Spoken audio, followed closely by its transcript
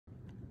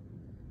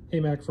Hey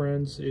Mac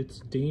friends, it's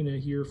Dana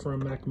here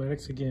from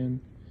Mathematics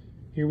again.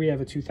 Here we have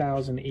a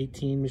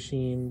 2018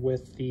 machine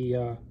with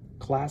the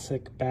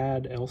classic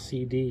bad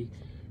LCD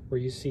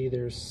where you see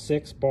there's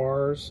 6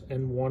 bars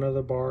and one of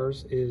the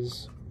bars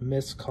is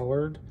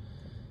miscolored.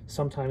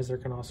 Sometimes there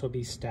can also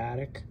be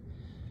static.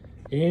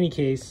 In any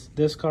case,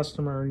 this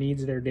customer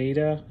needs their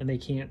data and they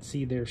can't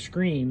see their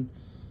screen.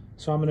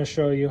 So I'm going to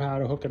show you how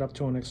to hook it up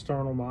to an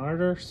external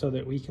monitor so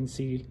that we can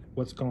see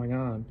what's going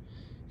on.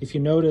 If you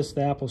notice,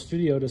 the Apple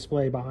Studio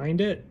display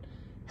behind it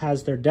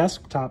has their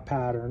desktop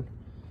pattern.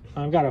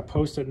 I've got a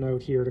post-it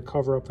note here to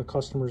cover up the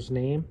customer's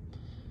name.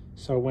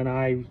 So when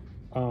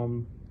what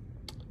I'm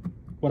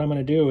going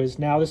to do is,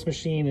 now this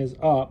machine is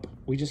up,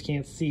 we just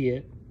can't see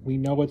it. We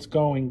know it's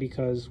going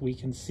because we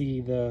can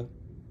see the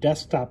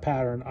desktop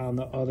pattern on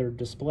the other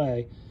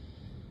display.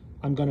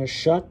 I'm going to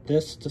shut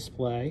this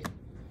display.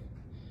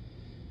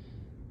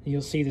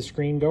 You'll see the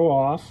screen go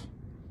off,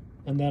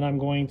 and then I'm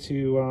going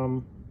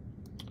to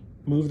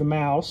move the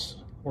mouse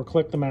or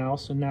click the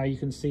mouse, and now you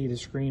can see the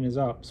screen is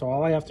up. So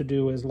all I have to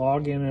do is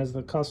log in as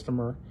the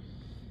customer,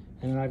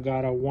 and I've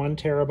got a 1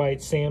 terabyte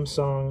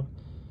Samsung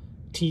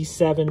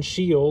T7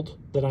 Shield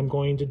that I'm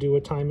going to do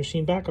a time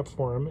machine backup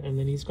for him, and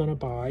then he's going to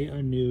buy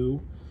a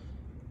new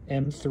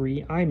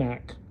M3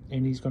 iMac,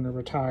 and he's going to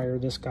retire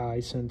this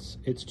guy since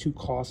it's too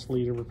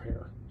costly to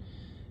repair.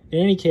 In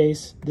any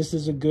case, this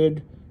is a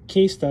good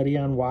case study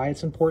on why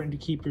it's important to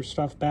keep your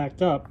stuff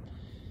backed up,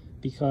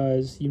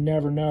 because you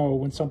never know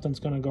when something's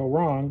going to go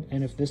wrong.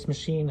 And if this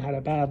machine had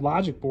a bad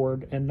logic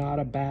board and not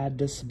a bad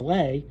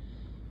display,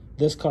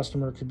 this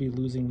customer could be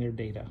losing their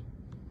data.